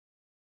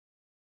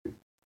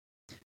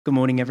Good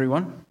morning,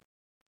 everyone.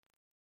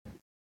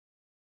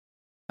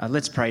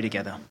 Let's pray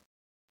together.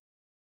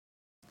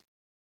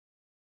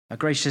 Our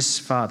gracious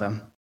Father,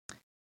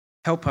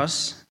 help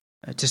us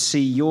to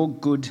see your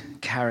good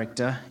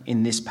character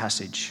in this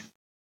passage.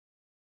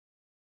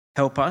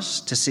 Help us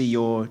to see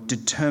your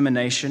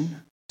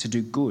determination to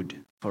do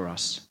good for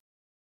us.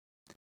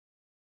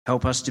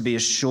 Help us to be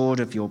assured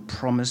of your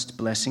promised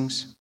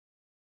blessings.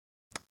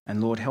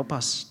 And Lord, help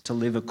us to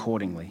live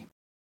accordingly.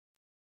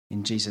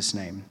 In Jesus'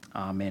 name,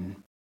 amen.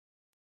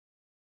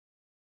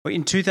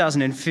 In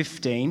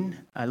 2015,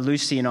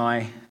 Lucy and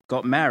I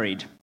got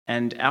married,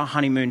 and our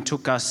honeymoon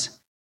took us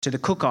to the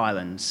Cook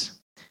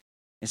Islands.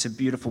 It's a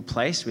beautiful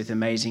place with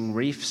amazing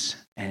reefs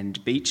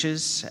and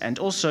beaches, and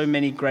also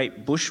many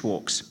great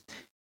bushwalks.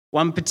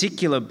 One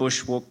particular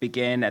bushwalk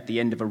began at the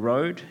end of a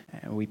road.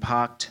 We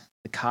parked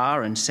the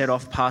car and set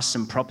off past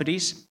some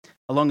properties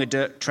along a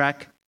dirt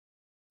track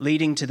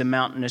leading to the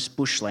mountainous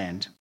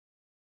bushland.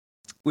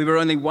 We were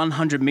only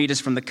 100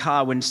 metres from the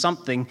car when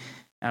something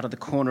out of the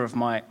corner of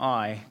my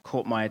eye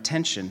caught my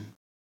attention.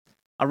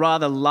 A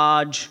rather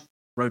large,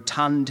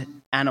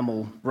 rotund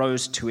animal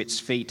rose to its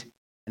feet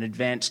and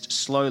advanced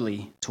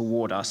slowly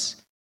toward us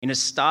in a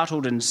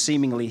startled and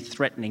seemingly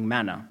threatening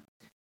manner.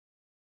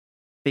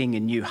 Being a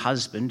new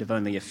husband of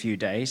only a few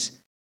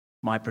days,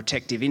 my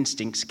protective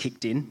instincts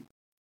kicked in.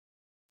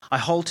 I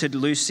halted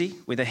Lucy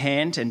with a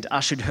hand and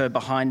ushered her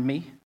behind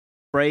me,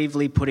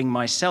 bravely putting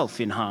myself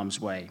in harm's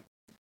way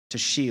to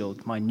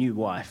shield my new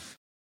wife.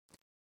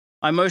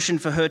 I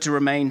motioned for her to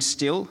remain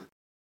still,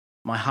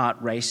 my heart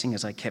racing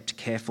as I kept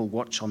careful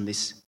watch on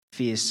this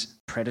fierce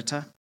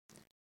predator.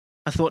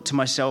 I thought to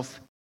myself,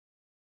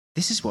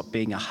 this is what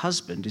being a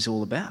husband is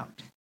all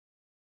about.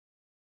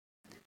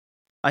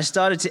 I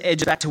started to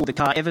edge back toward the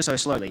car ever so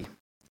slowly.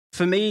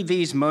 For me,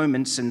 these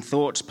moments and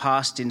thoughts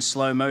passed in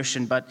slow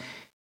motion, but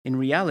in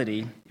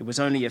reality, it was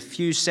only a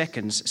few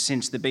seconds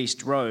since the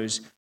beast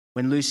rose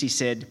when Lucy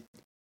said,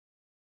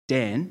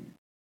 "Dan,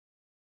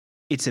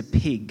 it's a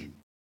pig."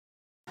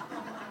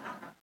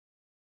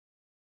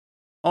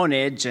 On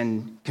edge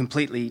and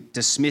completely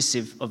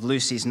dismissive of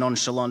Lucy's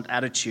nonchalant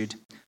attitude,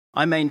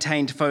 I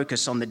maintained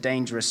focus on the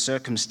dangerous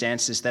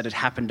circumstances that had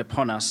happened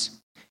upon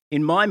us.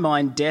 In my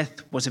mind,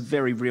 death was a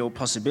very real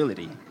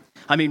possibility.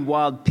 I mean,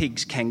 wild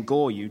pigs can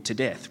gore you to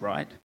death,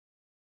 right?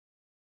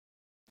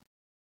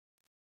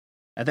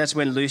 And that's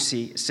when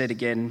Lucy said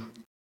again,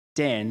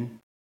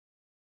 "Dan,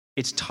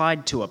 it's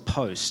tied to a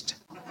post.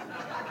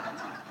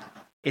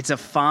 It's a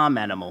farm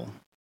animal."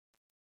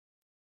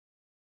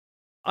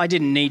 I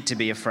didn't need to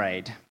be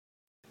afraid.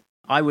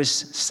 I was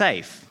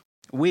safe.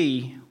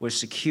 We were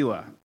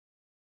secure.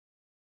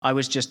 I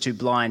was just too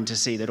blind to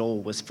see that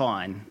all was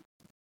fine.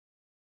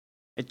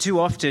 Too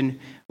often,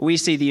 we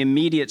see the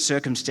immediate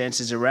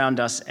circumstances around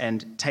us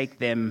and take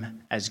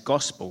them as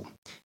gospel.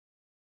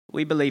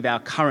 We believe our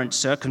current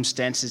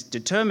circumstances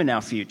determine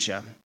our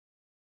future.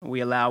 We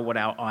allow what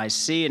our eyes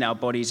see and our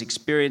bodies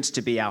experience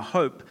to be our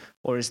hope,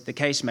 or as the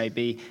case may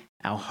be,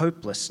 our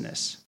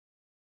hopelessness.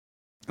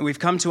 We've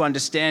come to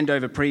understand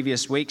over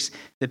previous weeks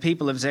the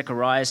people of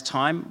Zechariah's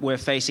time were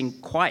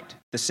facing quite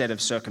the set of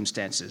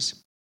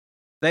circumstances.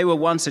 They were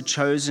once a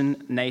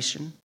chosen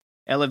nation,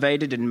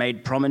 elevated and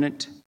made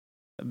prominent,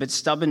 but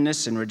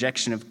stubbornness and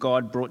rejection of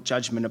God brought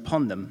judgment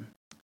upon them.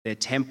 Their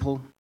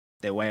temple,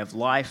 their way of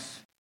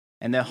life,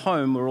 and their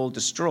home were all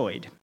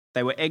destroyed.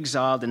 They were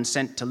exiled and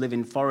sent to live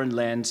in foreign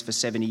lands for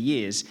 70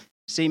 years,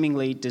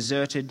 seemingly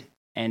deserted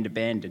and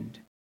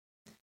abandoned.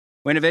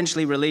 When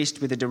eventually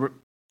released with a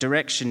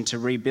direction to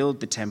rebuild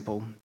the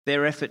temple,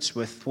 their efforts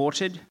were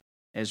thwarted,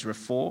 Ezra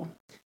 4,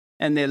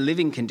 and their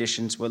living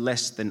conditions were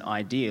less than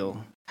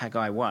ideal,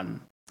 Haggai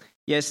 1.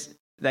 Yes,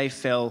 they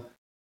fell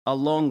a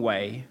long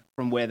way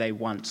from where they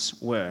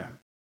once were.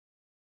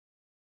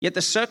 Yet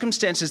the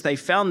circumstances they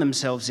found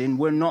themselves in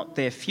were not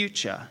their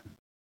future.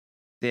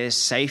 Their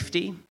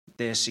safety,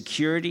 their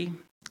security,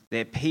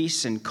 their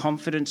peace and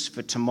confidence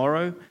for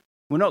tomorrow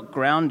were not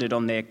grounded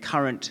on their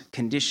current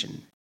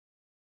condition.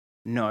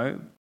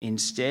 No,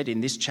 instead,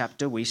 in this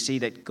chapter, we see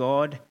that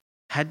God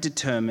had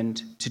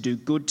determined to do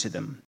good to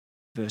them,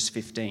 verse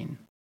 15,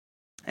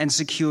 and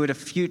secured a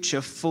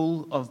future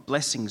full of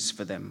blessings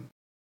for them.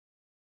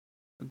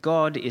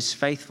 God is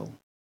faithful.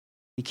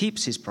 He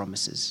keeps his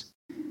promises.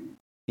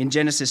 In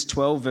Genesis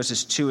 12,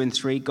 verses 2 and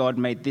 3, God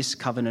made this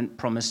covenant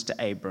promise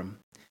to Abram.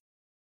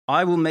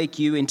 "I will make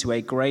you into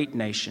a great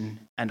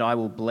nation, and I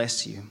will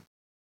bless you.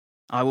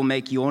 I will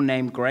make your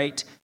name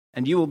great,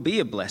 and you will be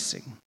a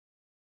blessing.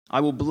 I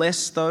will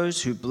bless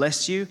those who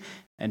bless you,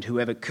 and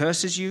whoever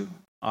curses you,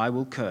 I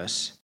will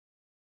curse.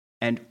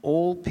 And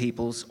all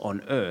peoples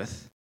on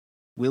earth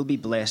will be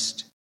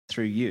blessed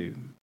through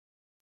you."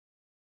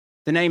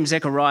 The name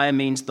Zechariah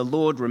means the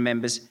Lord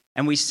remembers,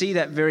 and we see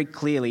that very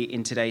clearly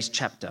in today's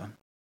chapter.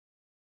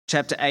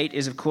 Chapter 8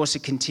 is, of course, a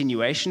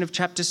continuation of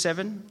chapter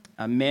 7.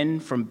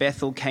 Men from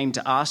Bethel came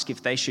to ask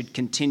if they should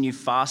continue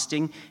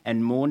fasting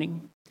and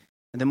mourning.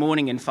 The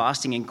mourning and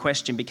fasting in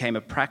question became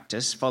a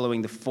practice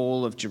following the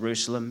fall of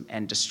Jerusalem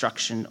and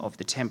destruction of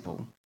the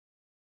temple.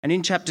 And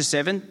in chapter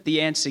 7,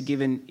 the answer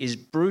given is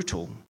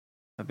brutal.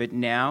 But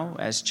now,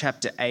 as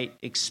chapter 8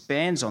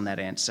 expands on that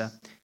answer,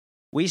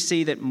 we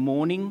see that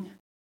mourning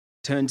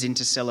turns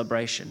into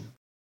celebration.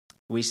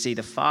 We see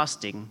the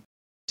fasting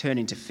turn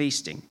into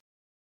feasting.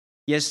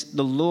 Yes,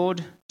 the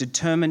Lord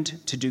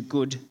determined to do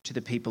good to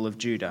the people of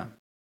Judah.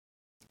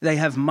 They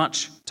have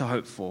much to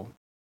hope for.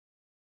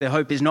 Their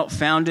hope is not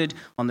founded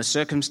on the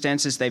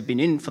circumstances they've been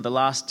in for the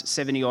last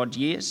 70-odd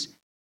years.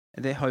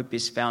 Their hope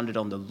is founded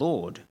on the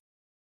Lord,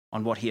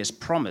 on what he has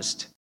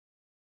promised,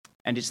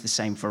 and it's the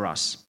same for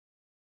us.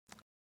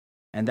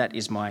 And that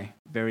is my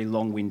very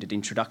long-winded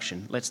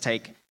introduction. Let's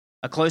take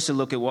a closer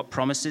look at what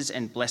promises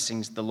and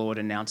blessings the Lord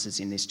announces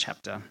in this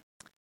chapter.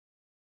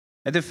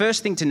 The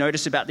first thing to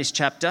notice about this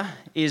chapter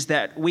is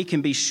that we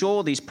can be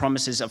sure these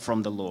promises are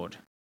from the Lord.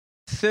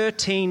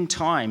 13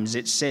 times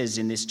it says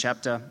in this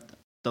chapter,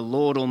 the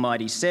Lord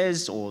Almighty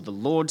says, or the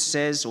Lord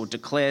says, or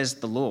declares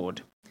the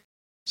Lord.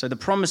 So the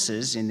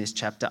promises in this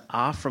chapter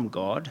are from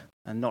God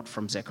and not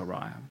from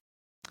Zechariah.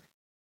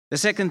 The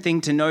second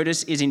thing to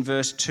notice is in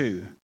verse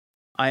 2.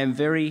 I am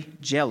very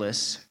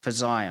jealous for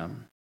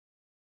Zion.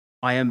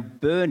 I am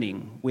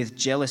burning with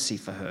jealousy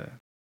for her.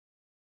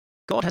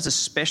 God has a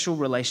special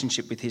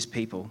relationship with his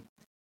people.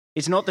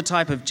 It's not the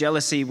type of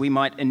jealousy we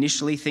might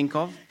initially think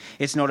of.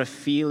 It's not a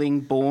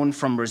feeling born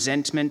from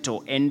resentment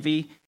or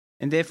envy,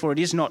 and therefore it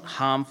is not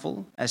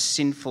harmful as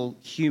sinful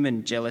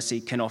human jealousy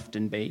can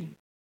often be.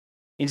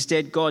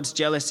 Instead, God's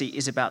jealousy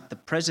is about the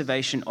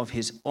preservation of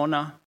his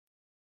honor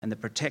and the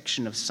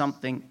protection of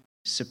something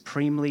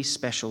supremely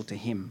special to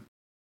him.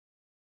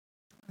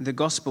 The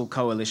Gospel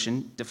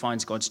Coalition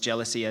defines God's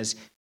jealousy as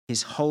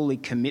his holy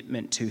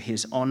commitment to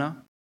his honor,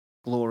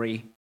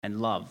 glory,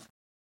 and love.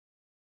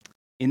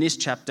 In this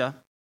chapter,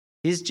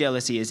 his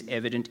jealousy is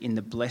evident in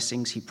the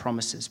blessings he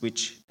promises,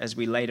 which, as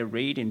we later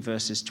read in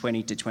verses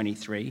 20 to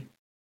 23,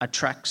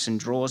 attracts and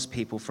draws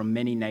people from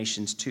many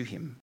nations to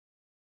him.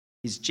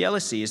 His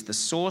jealousy is the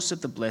source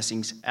of the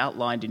blessings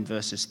outlined in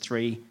verses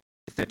 3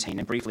 to 13,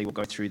 and briefly we'll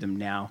go through them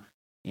now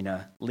in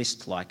a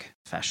list-like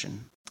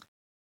fashion.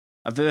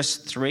 Verse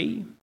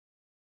 3,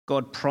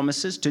 God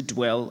promises to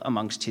dwell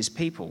amongst his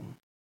people.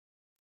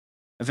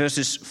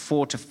 Verses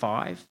 4 to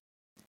 5,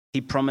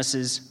 he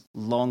promises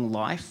long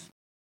life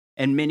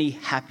and many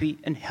happy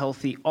and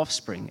healthy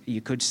offspring.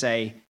 You could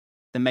say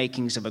the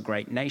makings of a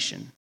great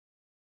nation.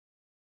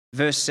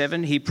 Verse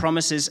 7, he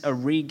promises a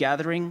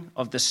regathering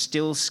of the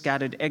still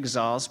scattered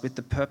exiles with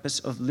the purpose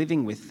of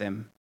living with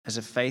them as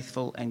a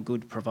faithful and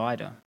good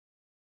provider.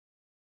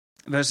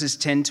 Verses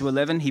 10 to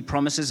 11, he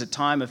promises a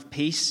time of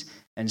peace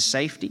and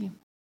safety.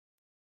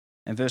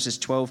 And verses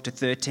 12 to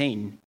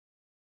 13,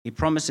 he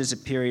promises a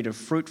period of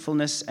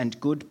fruitfulness and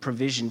good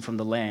provision from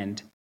the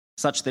land,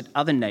 such that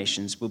other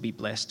nations will be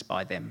blessed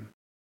by them.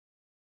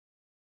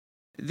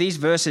 These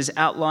verses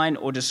outline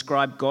or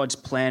describe God's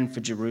plan for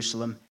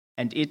Jerusalem,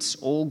 and it's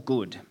all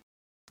good.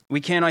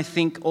 We can, I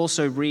think,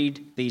 also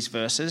read these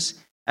verses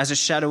as a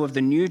shadow of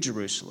the new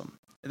Jerusalem,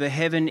 the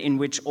heaven in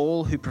which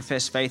all who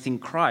profess faith in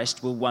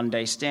Christ will one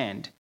day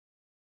stand.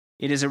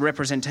 It is a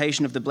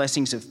representation of the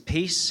blessings of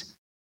peace,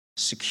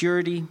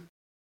 security,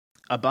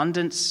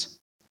 abundance,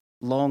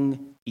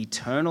 long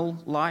eternal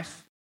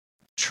life,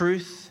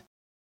 truth,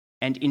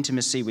 and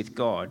intimacy with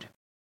God.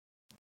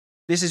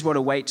 This is what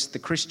awaits the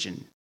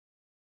Christian.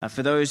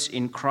 For those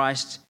in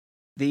Christ,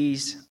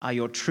 these are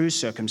your true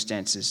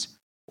circumstances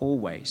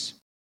always.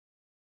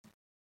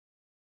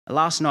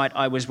 Last night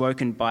I was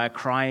woken by a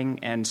crying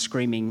and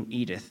screaming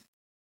Edith.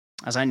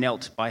 As I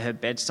knelt by her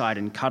bedside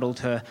and cuddled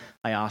her,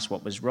 I asked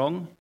what was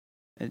wrong.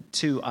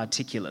 Too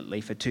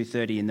articulately for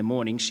 2:30 in the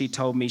morning, she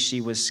told me she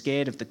was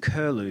scared of the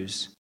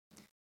curlews.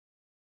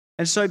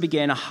 And so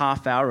began a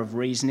half hour of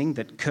reasoning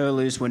that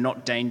curlews were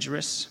not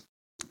dangerous,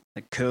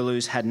 that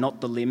curlews had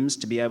not the limbs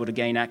to be able to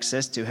gain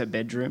access to her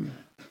bedroom,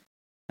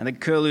 and that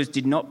curlews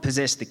did not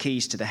possess the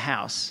keys to the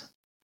house,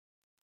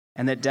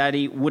 and that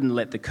Daddy wouldn't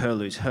let the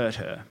curlews hurt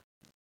her.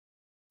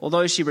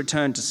 Although she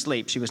returned to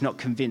sleep, she was not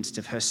convinced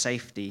of her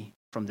safety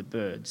from the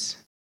birds.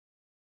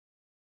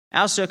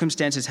 Our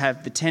circumstances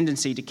have the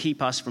tendency to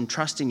keep us from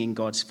trusting in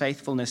God's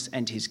faithfulness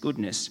and his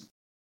goodness.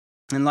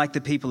 And like the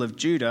people of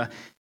Judah,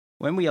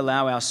 when we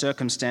allow our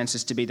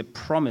circumstances to be the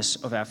promise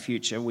of our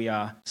future, we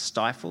are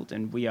stifled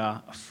and we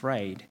are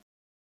afraid.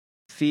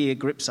 Fear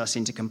grips us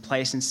into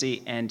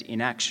complacency and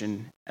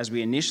inaction, as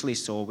we initially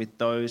saw with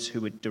those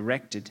who were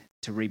directed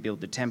to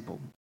rebuild the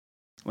temple.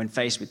 When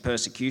faced with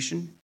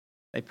persecution,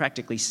 they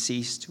practically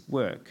ceased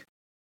work.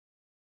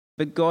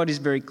 But God is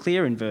very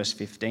clear in verse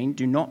 15,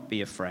 do not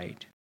be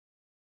afraid.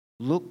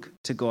 Look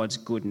to God's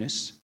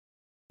goodness.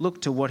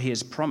 Look to what he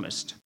has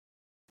promised.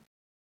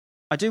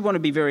 I do want to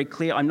be very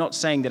clear. I'm not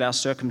saying that our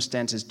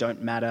circumstances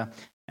don't matter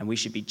and we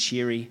should be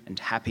cheery and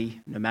happy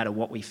no matter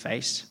what we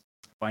face.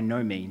 By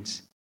no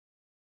means.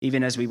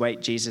 Even as we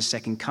wait Jesus'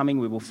 second coming,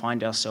 we will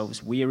find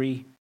ourselves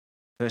weary,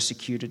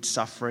 persecuted,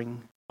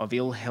 suffering, of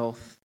ill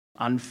health,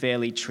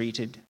 unfairly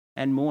treated,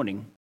 and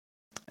mourning.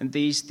 And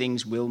these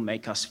things will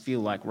make us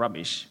feel like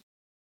rubbish.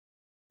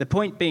 The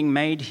point being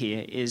made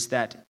here is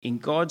that in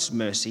God's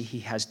mercy, he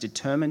has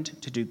determined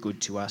to do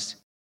good to us,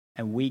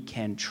 and we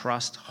can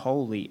trust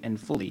wholly and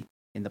fully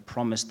in the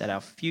promise that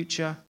our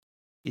future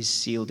is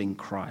sealed in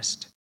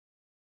Christ.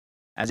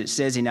 As it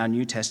says in our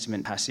New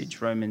Testament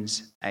passage,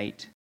 Romans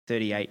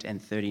 8:38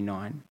 and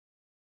 39,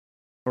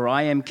 "For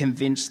I am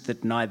convinced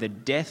that neither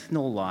death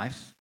nor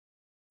life,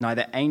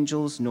 neither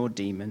angels nor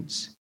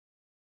demons,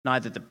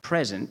 neither the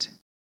present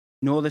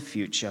nor the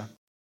future,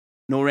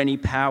 nor any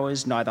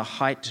powers, neither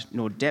height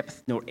nor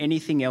depth, nor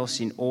anything else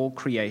in all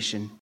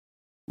creation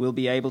will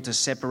be able to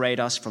separate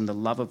us from the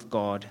love of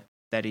God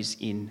that is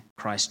in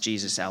Christ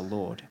Jesus our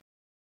Lord.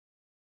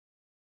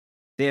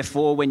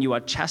 Therefore, when you are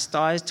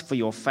chastised for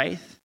your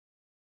faith,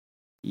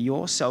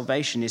 your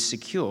salvation is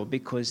secure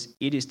because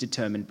it is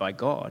determined by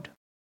God.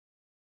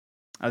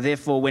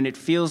 Therefore, when it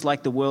feels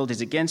like the world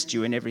is against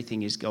you and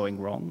everything is going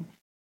wrong,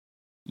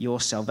 your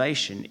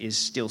salvation is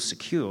still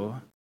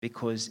secure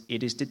because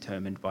it is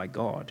determined by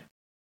God.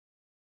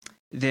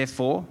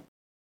 Therefore,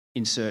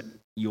 insert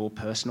your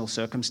personal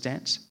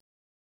circumstance,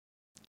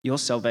 your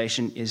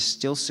salvation is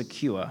still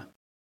secure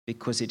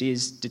because it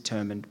is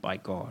determined by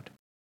God."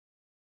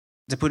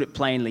 To put it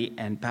plainly,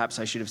 and perhaps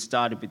I should have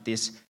started with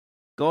this,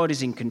 God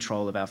is in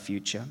control of our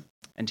future,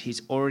 and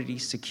he's already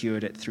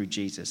secured it through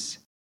Jesus.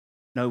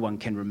 No one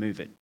can remove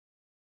it.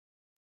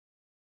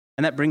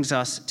 And that brings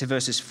us to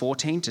verses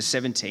 14 to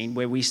 17,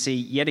 where we see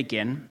yet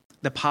again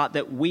the part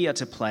that we are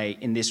to play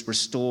in this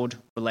restored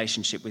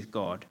relationship with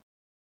God.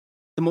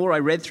 The more I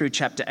read through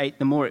chapter 8,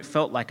 the more it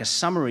felt like a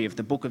summary of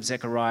the book of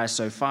Zechariah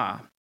so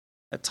far.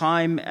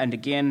 Time and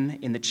again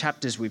in the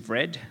chapters we've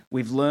read,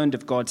 we've learned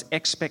of God's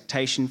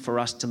expectation for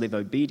us to live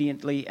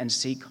obediently and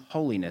seek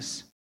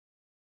holiness.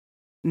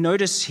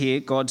 Notice here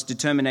God's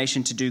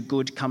determination to do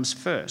good comes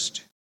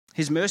first.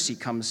 His mercy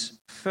comes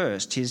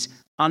first. His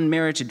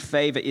unmerited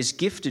favor is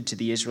gifted to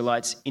the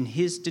Israelites in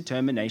his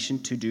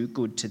determination to do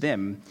good to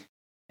them.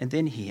 And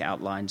then he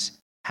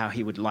outlines how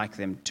he would like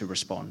them to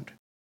respond.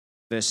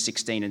 Verse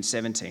 16 and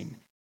 17,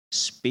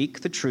 "Speak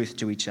the truth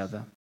to each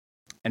other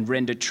and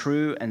render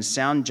true and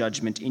sound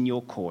judgment in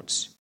your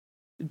courts.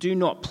 Do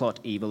not plot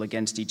evil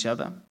against each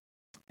other,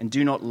 and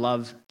do not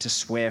love to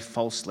swear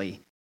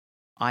falsely.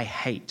 I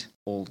hate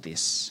all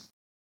this."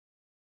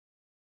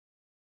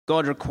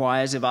 God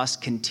requires of us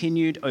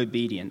continued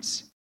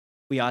obedience.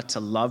 We are to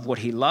love what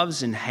he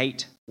loves and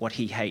hate what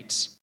he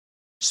hates.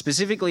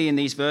 Specifically in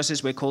these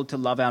verses, we're called to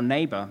love our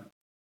neighbor.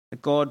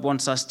 God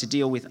wants us to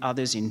deal with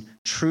others in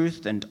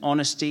truth and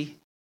honesty,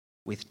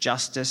 with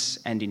justice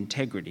and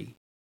integrity.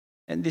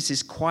 And this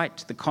is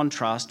quite the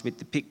contrast with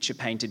the picture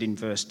painted in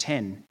verse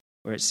 10,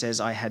 where it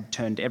says, "I had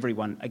turned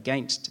everyone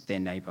against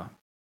their neighbor."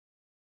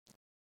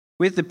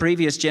 With the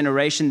previous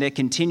generation, their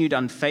continued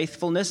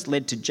unfaithfulness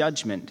led to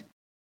judgment.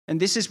 And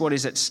this is what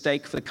is at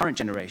stake for the current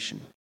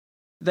generation.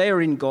 They are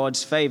in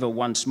God's favor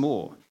once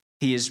more.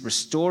 He is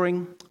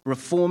restoring,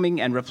 reforming,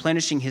 and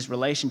replenishing his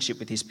relationship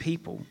with his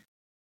people.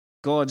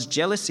 God's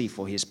jealousy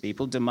for his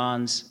people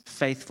demands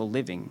faithful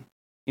living.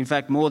 In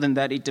fact, more than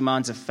that, it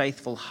demands a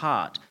faithful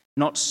heart,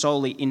 not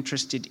solely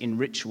interested in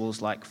rituals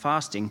like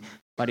fasting,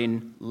 but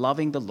in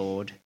loving the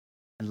Lord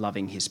and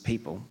loving his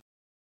people.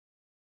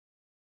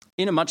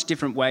 In a much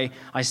different way,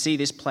 I see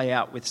this play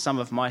out with some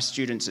of my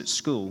students at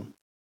school.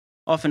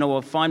 Often I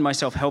will find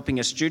myself helping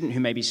a student who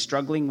may be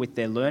struggling with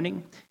their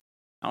learning.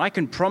 I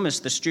can promise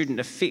the student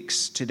a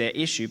fix to their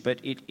issue,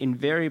 but it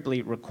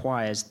invariably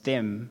requires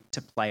them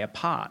to play a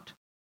part.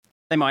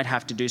 They might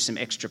have to do some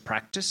extra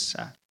practice,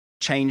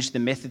 change the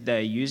method they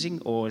are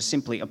using, or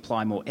simply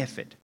apply more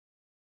effort.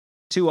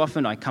 Too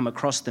often I come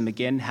across them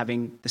again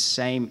having the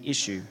same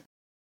issue.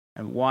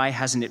 And why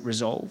hasn't it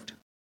resolved?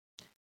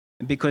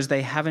 Because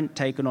they haven't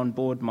taken on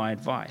board my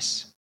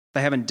advice.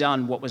 They haven't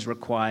done what was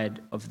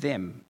required of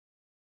them.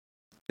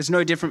 It's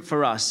no different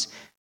for us.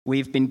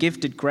 We've been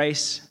gifted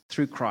grace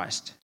through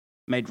Christ,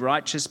 made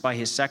righteous by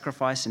his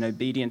sacrifice and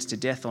obedience to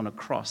death on a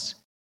cross.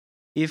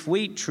 If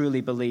we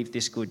truly believe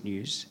this good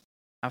news,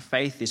 our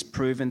faith is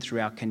proven through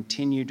our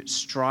continued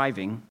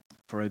striving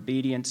for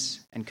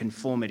obedience and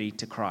conformity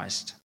to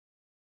Christ.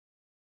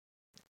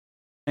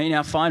 In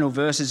our final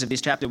verses of this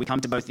chapter, we come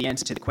to both the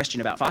answer to the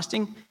question about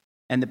fasting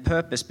and the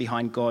purpose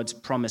behind God's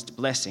promised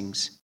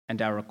blessings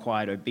and our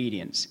required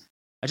obedience.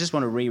 I just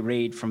want to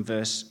reread from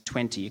verse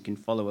 20. You can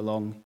follow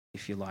along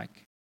if you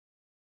like.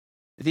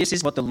 "This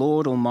is what the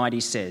Lord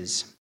Almighty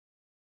says.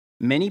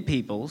 Many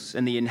peoples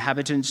and the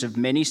inhabitants of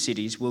many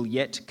cities will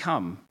yet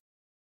come,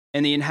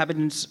 and the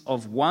inhabitants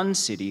of one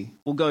city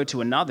will go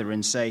to another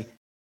and say,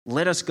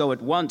 'Let us go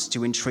at once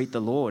to entreat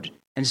the Lord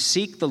and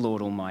seek the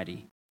Lord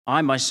Almighty.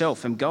 I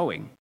myself am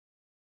going.'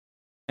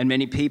 And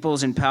many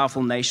peoples and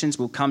powerful nations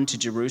will come to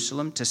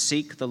Jerusalem to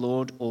seek the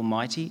Lord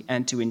Almighty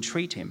and to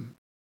entreat him.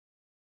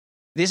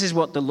 This is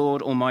what the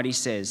Lord Almighty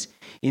says.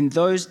 In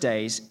those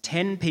days,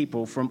 10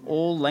 people from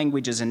all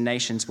languages and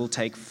nations will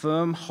take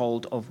firm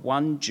hold of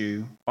one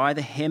Jew by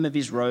the hem of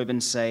his robe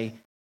and say,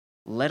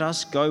 'Let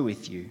us go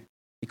with you,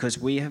 because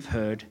we have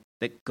heard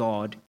that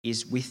God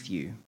is with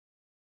you.'"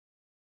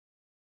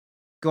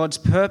 God's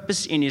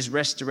purpose in his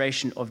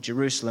restoration of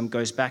Jerusalem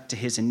goes back to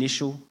his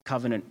initial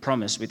covenant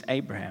promise with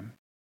Abraham.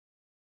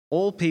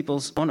 All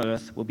peoples on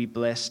earth will be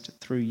blessed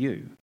through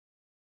you.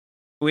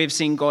 We have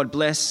seen God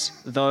bless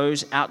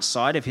those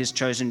outside of his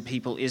chosen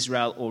people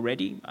Israel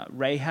already,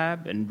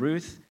 Rahab and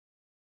Ruth.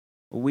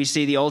 We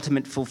see the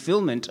ultimate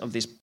fulfillment of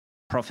this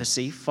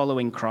prophecy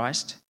following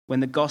Christ when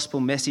the gospel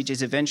message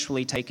is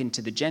eventually taken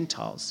to the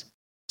Gentiles,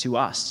 to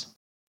us.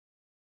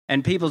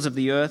 And peoples of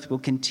the earth will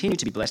continue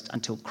to be blessed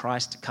until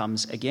Christ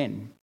comes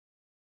again.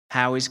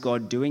 How is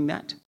God doing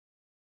that?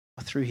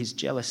 Through his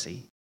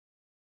jealousy.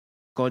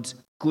 God's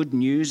good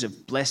news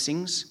of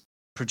blessings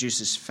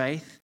produces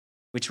faith,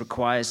 which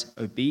requires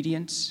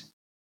obedience,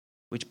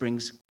 which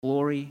brings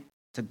glory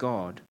to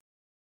God.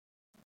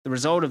 The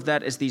result of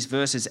that, as these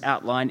verses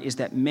outline, is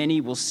that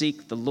many will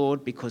seek the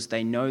Lord because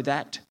they know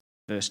that,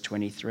 verse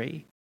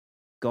 23,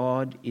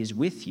 God is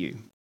with you.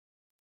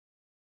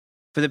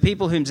 For the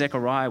people whom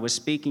Zechariah was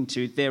speaking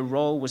to, their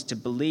role was to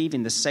believe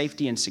in the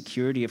safety and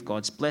security of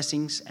God's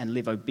blessings and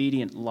live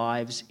obedient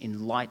lives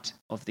in light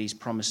of these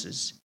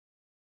promises.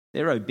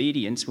 Their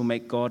obedience will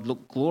make God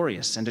look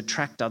glorious and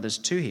attract others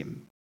to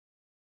him.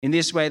 In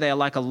this way, they are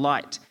like a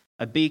light,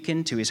 a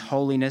beacon to his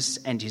holiness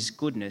and his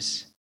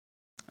goodness.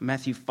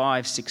 Matthew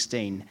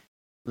 5:16,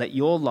 let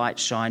your light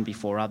shine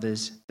before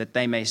others, that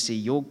they may see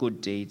your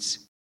good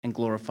deeds and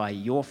glorify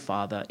your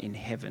Father in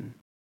heaven.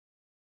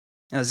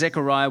 Now,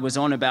 Zechariah was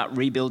on about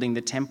rebuilding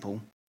the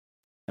temple.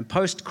 And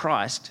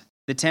post-Christ,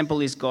 the temple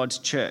is God's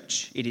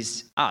church. It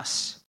is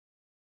us.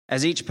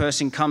 As each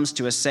person comes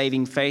to a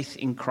saving faith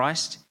in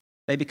Christ,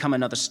 they become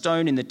another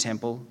stone in the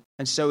temple,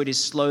 and so it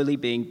is slowly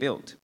being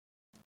built.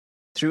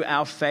 Through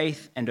our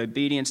faith and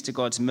obedience to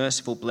God's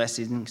merciful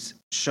blessings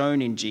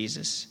shown in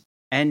Jesus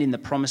and in the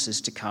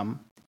promises to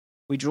come,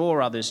 we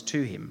draw others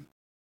to him.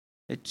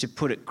 To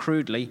put it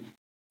crudely,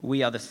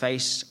 we are the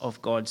face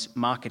of God's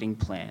marketing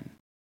plan.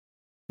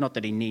 Not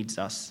that he needs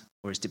us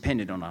or is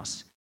dependent on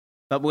us,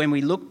 but when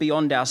we look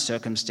beyond our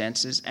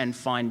circumstances and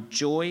find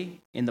joy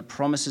in the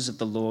promises of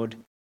the Lord,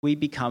 we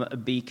become a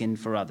beacon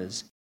for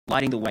others,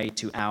 lighting the way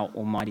to our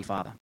Almighty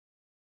Father.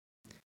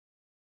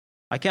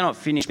 I cannot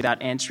finish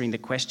without answering the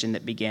question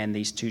that began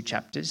these two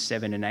chapters,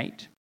 7 and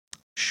 8.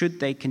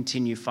 Should they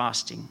continue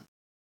fasting?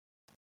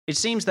 It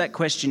seems that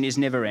question is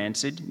never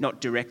answered,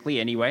 not directly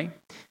anyway.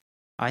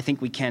 I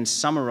think we can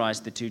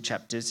summarize the two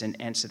chapters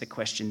and answer the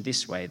question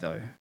this way,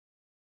 though.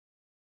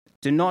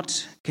 Do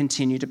not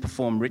continue to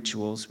perform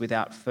rituals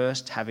without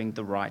first having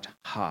the right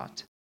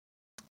heart.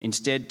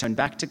 Instead, turn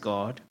back to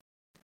God,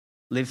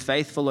 live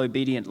faithful,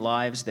 obedient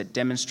lives that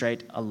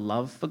demonstrate a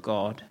love for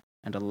God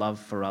and a love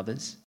for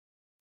others.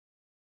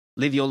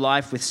 Live your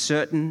life with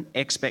certain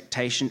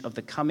expectation of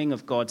the coming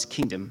of God's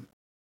kingdom.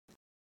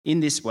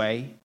 In this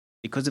way,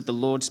 because of the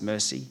Lord's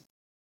mercy,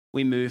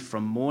 we move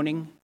from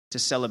mourning to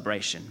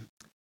celebration,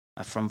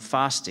 from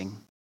fasting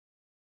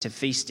to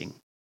feasting.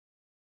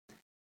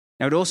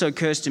 Now, it also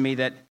occurs to me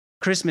that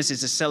Christmas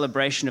is a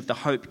celebration of the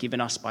hope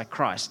given us by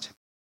Christ.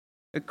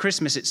 But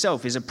Christmas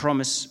itself is a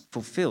promise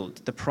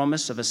fulfilled, the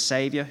promise of a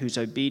Saviour whose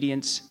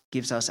obedience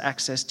gives us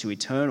access to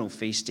eternal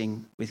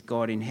feasting with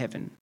God in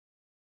heaven.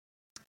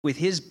 With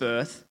his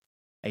birth,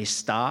 a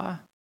star,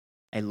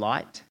 a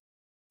light,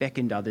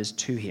 beckoned others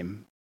to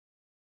him.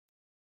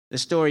 The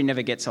story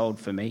never gets old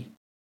for me.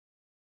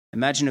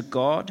 Imagine a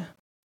God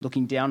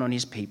looking down on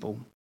his people,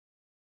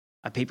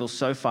 a people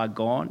so far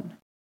gone,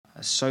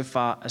 so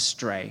far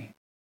astray.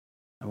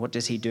 And what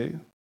does he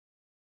do?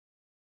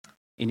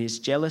 In his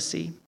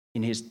jealousy,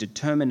 in his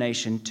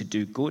determination to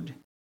do good,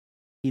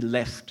 he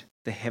left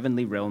the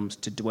heavenly realms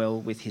to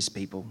dwell with his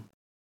people,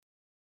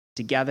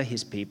 to gather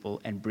his people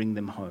and bring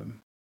them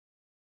home.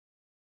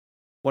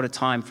 What a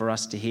time for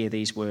us to hear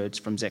these words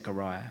from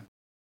Zechariah,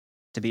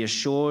 to be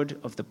assured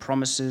of the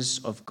promises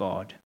of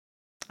God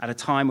at a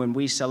time when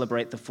we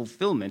celebrate the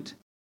fulfillment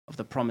of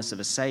the promise of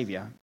a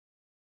Saviour.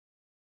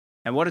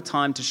 And what a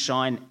time to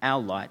shine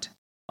our light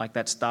like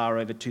that star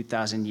over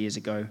 2,000 years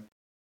ago,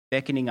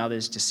 beckoning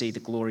others to see the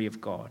glory of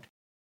God.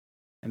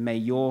 And may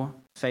your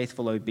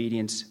faithful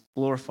obedience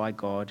glorify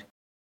God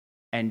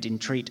and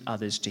entreat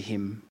others to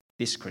him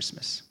this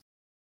Christmas.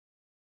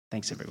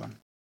 Thanks, everyone.